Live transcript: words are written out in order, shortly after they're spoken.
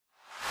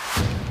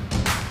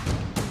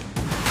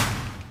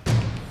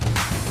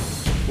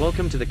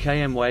Welcome to the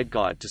KM Wade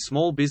Guide to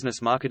Small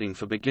Business Marketing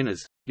for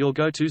Beginners, your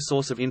go-to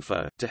source of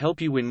info to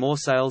help you win more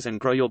sales and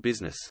grow your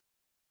business.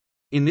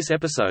 In this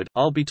episode,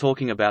 I'll be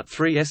talking about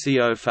 3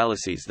 SEO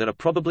fallacies that are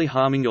probably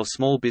harming your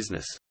small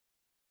business.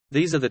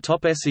 These are the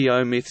top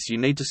SEO myths you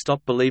need to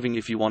stop believing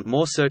if you want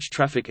more search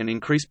traffic and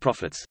increase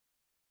profits.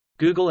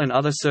 Google and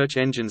other search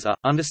engines are,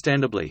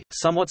 understandably,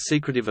 somewhat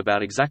secretive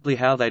about exactly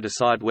how they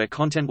decide where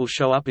content will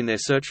show up in their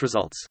search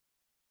results.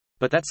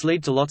 But that's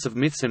lead to lots of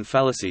myths and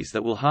fallacies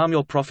that will harm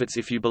your profits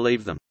if you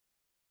believe them.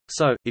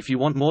 So, if you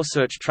want more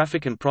search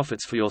traffic and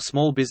profits for your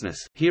small business,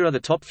 here are the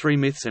top 3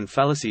 myths and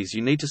fallacies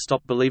you need to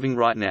stop believing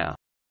right now.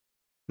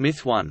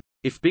 Myth 1.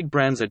 If big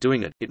brands are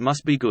doing it, it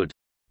must be good.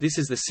 This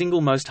is the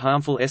single most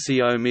harmful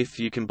SEO myth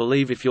you can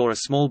believe if you're a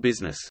small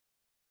business.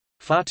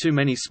 Far too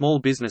many small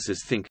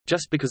businesses think,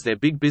 just because their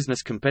big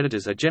business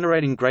competitors are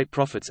generating great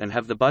profits and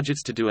have the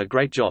budgets to do a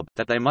great job,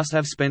 that they must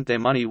have spent their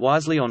money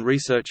wisely on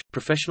research,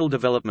 professional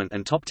development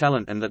and top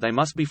talent, and that they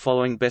must be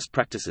following best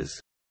practices.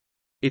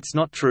 It's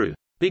not true.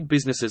 Big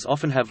businesses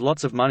often have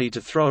lots of money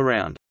to throw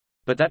around.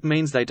 But that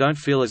means they don't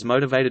feel as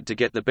motivated to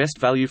get the best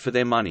value for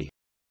their money.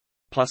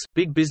 Plus,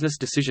 big business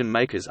decision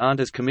makers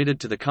aren't as committed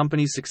to the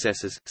company's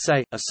success as,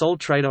 say, a sole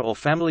trader or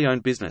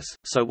family-owned business,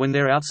 so when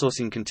they're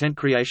outsourcing content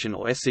creation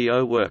or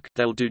SEO work,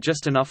 they'll do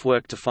just enough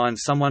work to find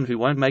someone who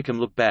won't make them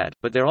look bad,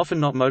 but they're often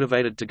not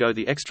motivated to go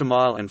the extra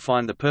mile and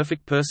find the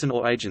perfect person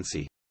or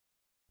agency.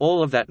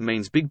 All of that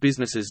means big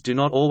businesses do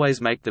not always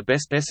make the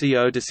best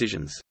SEO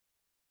decisions.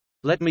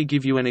 Let me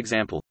give you an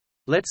example.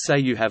 Let's say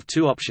you have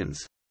 2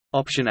 options.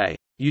 Option A.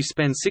 You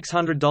spend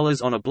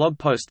 $600 on a blog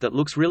post that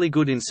looks really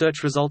good in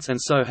search results and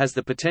so has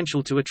the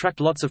potential to attract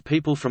lots of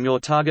people from your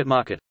target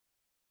market.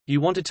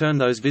 You want to turn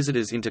those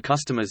visitors into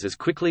customers as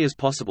quickly as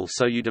possible,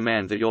 so you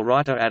demand that your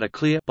writer add a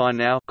clear "Buy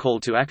Now" call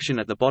to action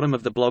at the bottom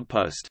of the blog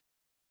post.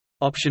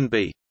 Option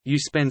B. You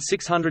spend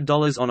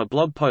 $600 on a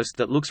blog post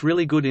that looks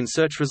really good in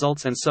search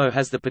results and so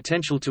has the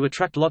potential to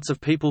attract lots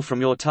of people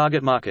from your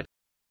target market.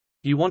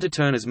 You want to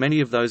turn as many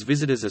of those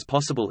visitors as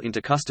possible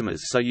into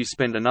customers, so you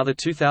spend another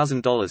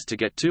 $2,000 to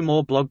get 2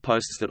 more blog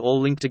posts that all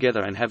link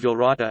together and have your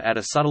writer add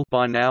a subtle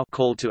 "Buy Now"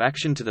 call to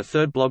action to the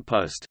 3rd blog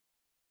post.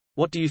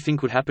 What do you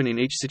think would happen in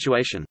each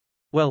situation?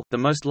 Well, the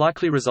most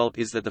likely result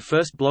is that the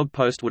first blog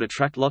post would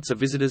attract lots of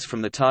visitors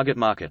from the target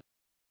market.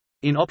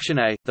 In option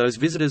A, those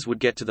visitors would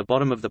get to the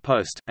bottom of the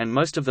post, and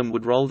most of them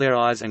would roll their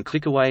eyes and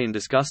click away in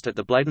disgust at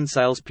the blatant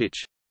sales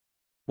pitch.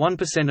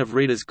 1% of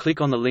readers click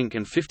on the link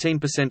and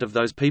 15% of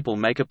those people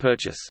make a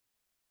purchase.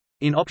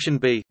 In option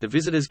B, the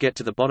visitors get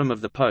to the bottom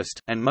of the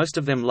post, and most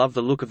of them love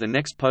the look of the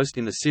next post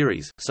in the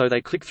series, so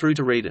they click through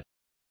to read it.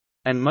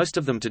 And most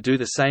of them to do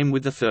the same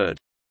with the 3rd.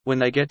 When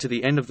they get to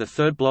the end of the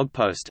 3rd blog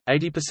post,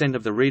 80%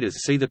 of the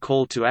readers see the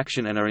call to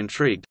action and are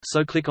intrigued,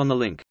 so click on the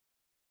link.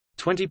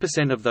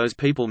 20% of those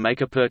people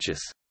make a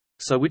purchase.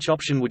 So which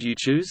option would you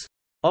choose?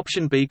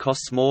 Option B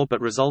costs more but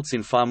results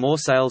in far more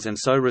sales and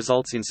so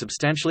results in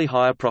substantially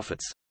higher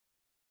profits.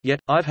 Yet,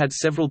 I've had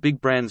several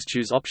big brands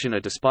choose option A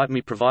despite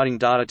me providing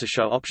data to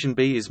show option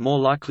B is more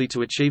likely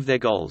to achieve their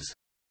goals.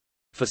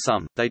 For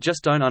some, they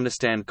just don't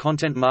understand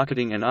content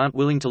marketing and aren't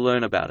willing to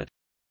learn about it.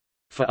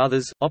 For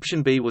others,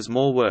 option B was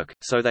more work,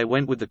 so they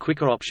went with the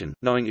quicker option,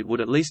 knowing it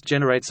would at least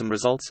generate some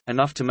results,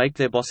 enough to make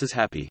their bosses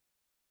happy.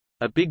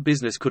 A big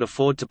business could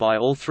afford to buy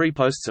all 3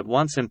 posts at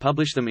once and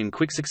publish them in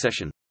quick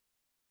succession.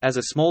 As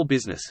a small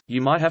business,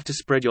 you might have to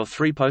spread your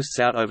 3 posts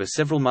out over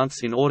several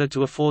months in order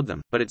to afford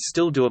them, but it's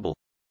still doable.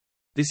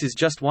 This is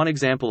just one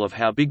example of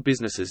how big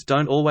businesses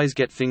don't always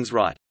get things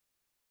right.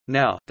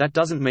 Now, that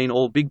doesn't mean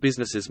all big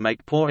businesses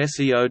make poor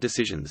SEO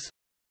decisions.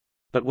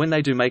 But when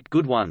they do make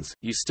good ones,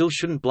 you still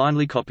shouldn't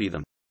blindly copy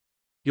them.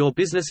 Your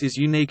business is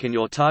unique and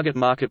your target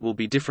market will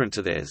be different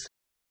to theirs.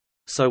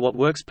 So what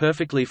works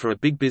perfectly for a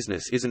big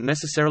business isn't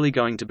necessarily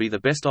going to be the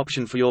best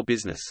option for your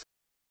business.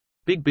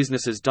 Big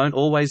businesses don't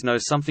always know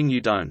something you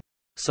don't.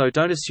 So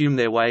don't assume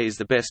their way is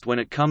the best when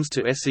it comes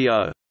to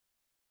SEO.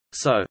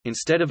 So,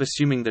 instead of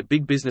assuming that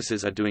big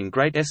businesses are doing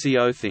great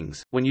SEO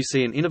things, when you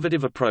see an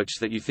innovative approach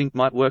that you think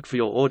might work for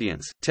your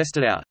audience, test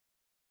it out.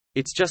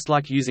 It's just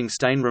like using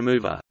stain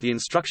remover. The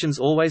instructions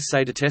always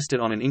say to test it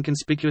on an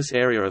inconspicuous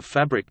area of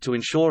fabric to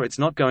ensure it's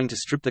not going to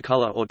strip the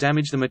color or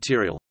damage the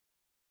material.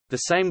 The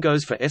same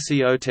goes for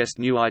SEO. Test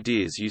new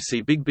ideas you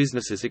see big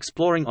businesses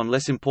exploring on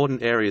less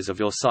important areas of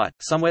your site,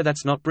 somewhere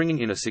that's not bringing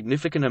in a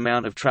significant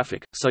amount of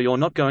traffic, so you're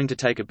not going to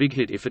take a big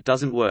hit if it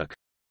doesn't work.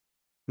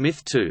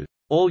 Myth 2.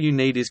 All you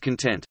need is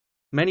content.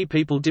 Many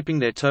people dipping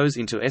their toes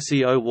into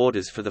SEO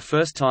waters for the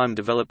first time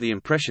develop the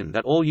impression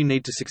that all you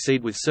need to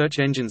succeed with search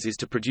engines is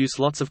to produce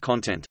lots of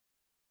content.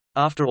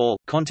 After all,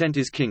 content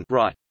is king,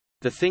 right?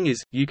 The thing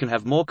is, you can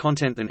have more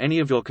content than any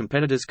of your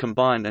competitors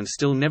combined and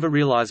still never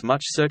realize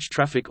much search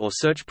traffic or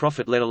search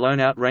profit, let alone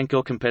outrank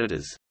your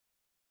competitors.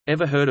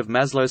 Ever heard of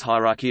Maslow's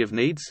hierarchy of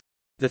needs?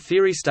 The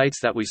theory states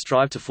that we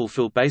strive to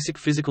fulfill basic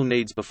physical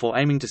needs before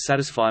aiming to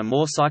satisfy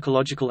more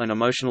psychological and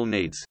emotional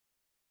needs.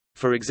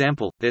 For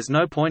example, there's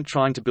no point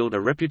trying to build a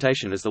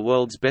reputation as the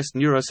world's best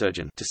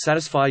neurosurgeon to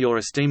satisfy your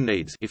esteem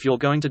needs if you're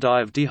going to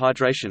die of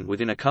dehydration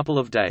within a couple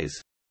of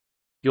days.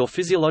 Your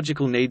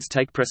physiological needs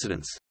take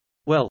precedence.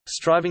 Well,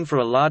 striving for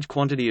a large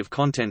quantity of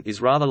content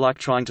is rather like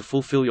trying to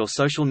fulfill your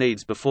social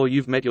needs before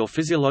you've met your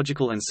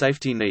physiological and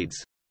safety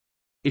needs.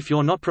 If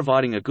you're not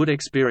providing a good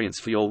experience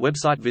for your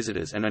website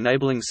visitors and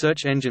enabling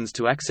search engines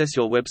to access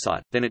your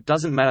website, then it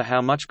doesn't matter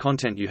how much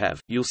content you have,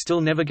 you'll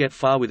still never get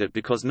far with it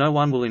because no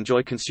one will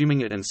enjoy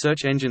consuming it and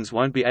search engines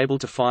won't be able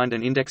to find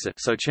and index it,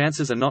 so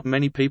chances are not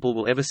many people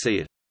will ever see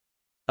it.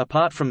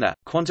 Apart from that,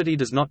 quantity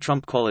does not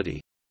trump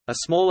quality. A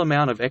small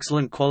amount of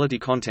excellent quality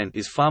content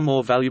is far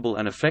more valuable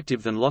and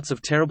effective than lots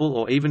of terrible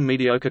or even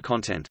mediocre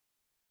content.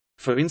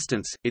 For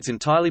instance, it's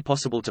entirely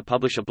possible to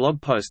publish a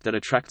blog post that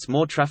attracts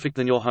more traffic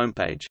than your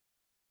homepage.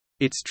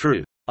 It's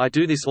true. I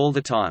do this all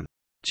the time.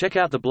 Check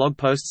out the blog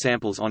post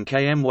samples on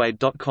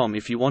kmwade.com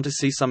if you want to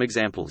see some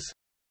examples.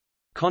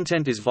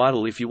 Content is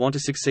vital if you want to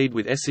succeed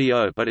with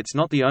SEO, but it's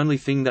not the only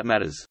thing that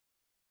matters.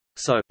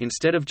 So,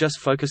 instead of just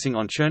focusing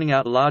on churning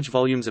out large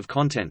volumes of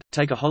content,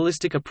 take a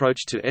holistic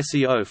approach to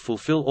SEO.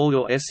 Fulfill all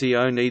your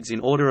SEO needs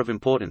in order of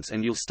importance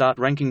and you'll start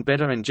ranking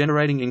better and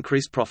generating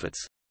increased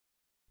profits.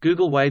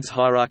 Google Wade's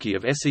hierarchy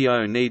of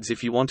SEO needs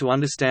if you want to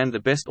understand the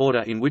best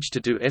order in which to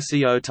do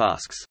SEO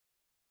tasks.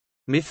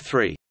 Myth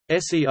 3.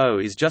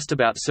 SEO is just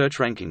about search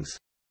rankings.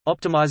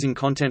 Optimizing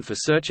content for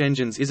search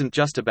engines isn't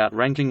just about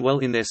ranking well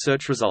in their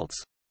search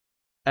results.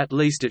 At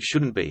least it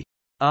shouldn't be.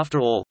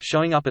 After all,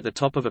 showing up at the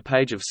top of a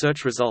page of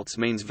search results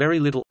means very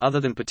little, other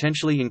than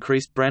potentially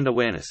increased brand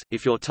awareness,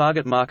 if your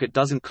target market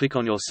doesn't click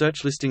on your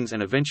search listings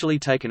and eventually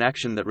take an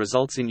action that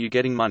results in you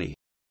getting money.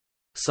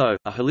 So,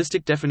 a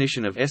holistic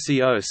definition of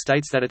SEO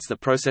states that it's the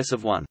process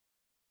of 1.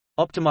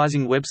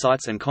 Optimizing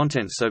websites and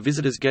content so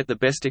visitors get the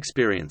best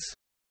experience.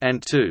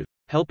 And 2.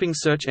 Helping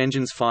search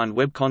engines find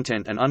web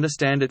content and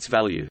understand its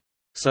value.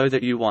 So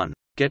that you 1.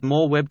 Get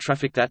more web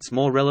traffic that's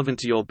more relevant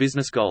to your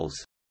business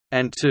goals.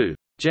 And 2.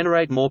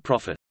 Generate more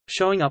profit.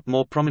 Showing up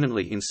more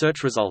prominently in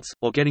search results,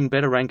 or getting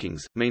better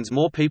rankings, means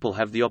more people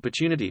have the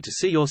opportunity to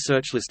see your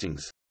search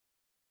listings.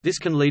 This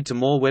can lead to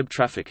more web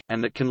traffic,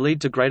 and that can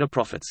lead to greater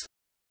profits.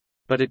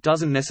 But it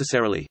doesn't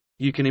necessarily.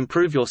 You can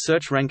improve your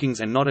search rankings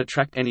and not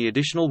attract any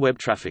additional web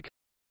traffic.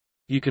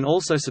 You can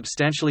also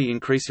substantially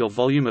increase your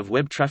volume of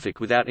web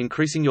traffic without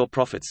increasing your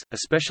profits,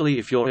 especially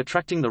if you're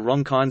attracting the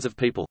wrong kinds of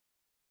people.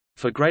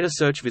 For greater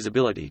search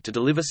visibility to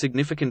deliver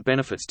significant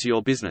benefits to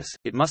your business,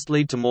 it must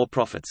lead to more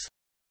profits.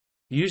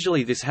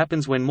 Usually this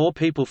happens when more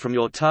people from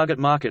your target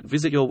market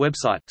visit your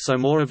website, so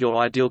more of your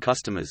ideal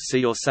customers see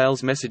your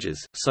sales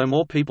messages, so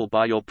more people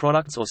buy your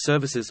products or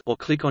services or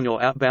click on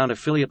your outbound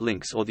affiliate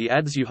links or the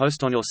ads you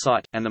host on your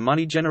site, and the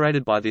money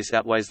generated by this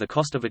outweighs the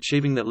cost of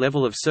achieving that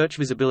level of search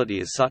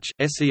visibility. As such,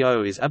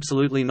 SEO is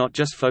absolutely not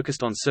just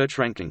focused on search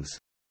rankings.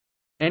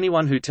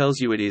 Anyone who tells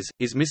you it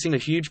is missing a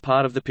huge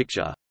part of the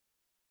picture.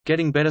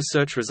 Getting better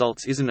search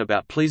results isn't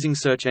about pleasing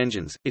search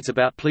engines, it's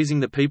about pleasing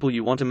the people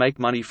you want to make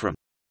money from.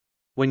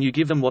 When you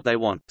give them what they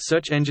want,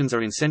 search engines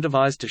are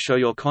incentivized to show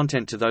your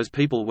content to those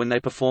people when they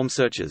perform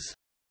searches.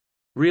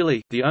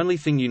 Really, the only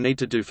thing you need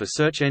to do for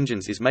search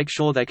engines is make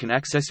sure they can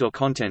access your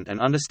content and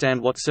understand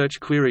what search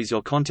queries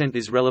your content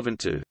is relevant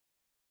to.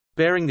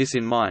 Bearing this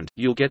in mind,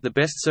 you'll get the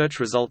best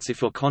search results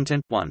if your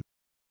content, 1.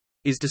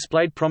 Is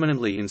displayed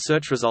prominently in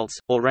search results,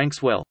 or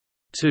ranks well.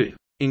 2.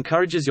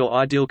 Encourages your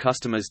ideal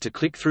customers to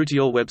click through to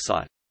your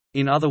website.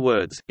 In other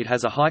words, it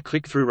has a high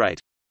click-through rate.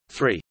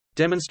 3.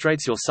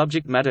 Demonstrates your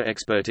subject matter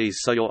expertise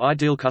so your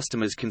ideal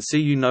customers can see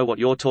you know what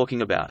you're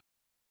talking about.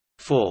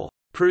 4.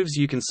 Proves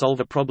you can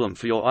solve a problem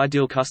for your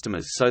ideal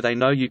customers so they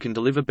know you can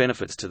deliver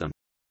benefits to them.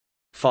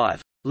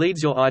 5.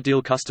 Leads your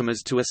ideal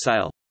customers to a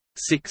sale.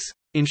 6.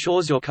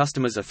 Ensures your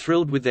customers are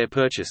thrilled with their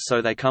purchase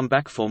so they come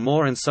back for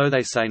more and so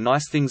they say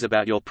nice things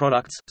about your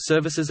products,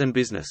 services and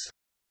business.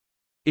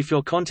 If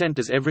your content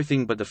does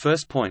everything but the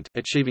first point,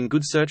 achieving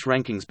good search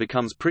rankings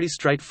becomes pretty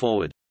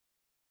straightforward.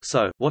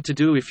 So, what to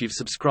do if you've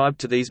subscribed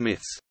to these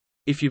myths?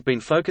 If you've been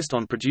focused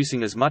on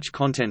producing as much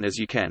content as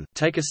you can,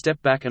 take a step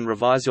back and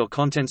revise your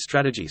content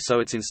strategy so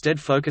it's instead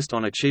focused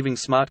on achieving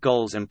SMART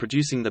goals and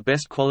producing the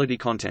best quality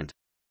content.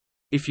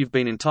 If you've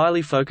been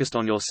entirely focused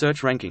on your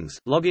search rankings,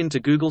 log in to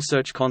Google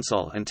Search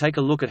Console and take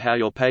a look at how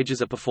your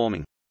pages are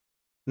performing.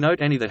 Note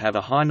any that have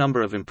a high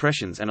number of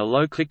impressions and a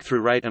low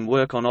click-through rate and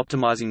work on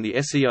optimizing the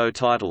SEO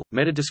title,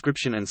 meta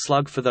description and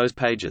slug for those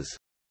pages.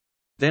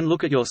 Then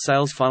look at your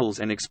sales funnels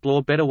and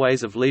explore better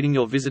ways of leading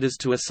your visitors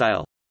to a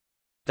sale.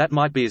 That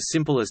might be as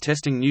simple as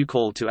testing new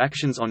call to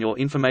actions on your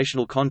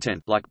informational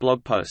content like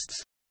blog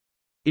posts.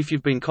 If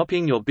you've been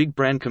copying your big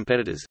brand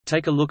competitors,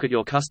 take a look at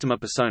your customer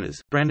personas,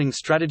 branding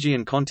strategy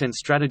and content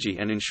strategy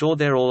and ensure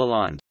they're all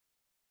aligned.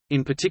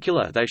 In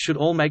particular, they should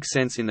all make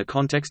sense in the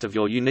context of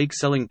your unique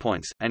selling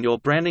points, and your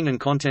branding and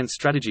content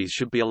strategies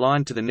should be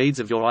aligned to the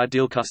needs of your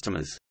ideal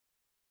customers.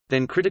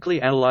 Then critically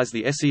analyze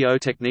the SEO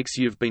techniques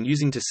you've been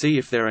using to see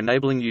if they're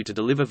enabling you to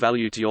deliver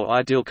value to your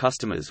ideal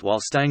customers while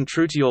staying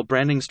true to your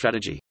branding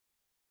strategy.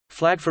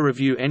 Flag for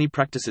review any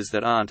practices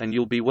that aren't and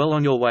you'll be well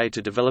on your way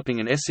to developing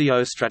an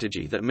SEO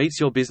strategy that meets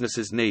your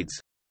business's needs.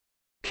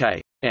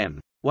 K.M.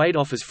 Wade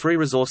offers free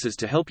resources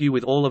to help you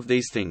with all of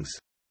these things.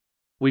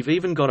 We've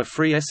even got a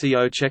free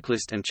SEO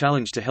checklist and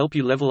challenge to help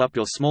you level up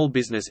your small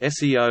business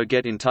SEO.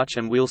 Get in touch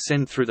and we'll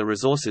send through the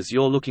resources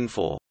you're looking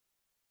for.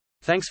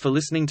 Thanks for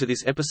listening to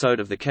this episode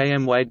of the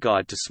KM Wade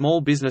Guide to Small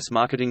Business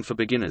Marketing for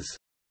Beginners.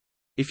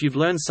 If you've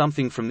learned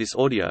something from this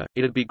audio,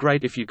 it'd be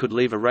great if you could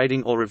leave a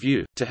rating or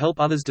review, to help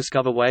others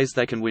discover ways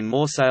they can win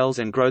more sales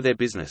and grow their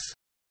business.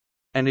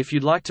 And if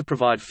you'd like to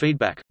provide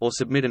feedback, or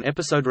submit an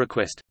episode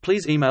request,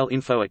 please email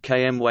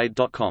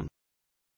info@kmwade.com.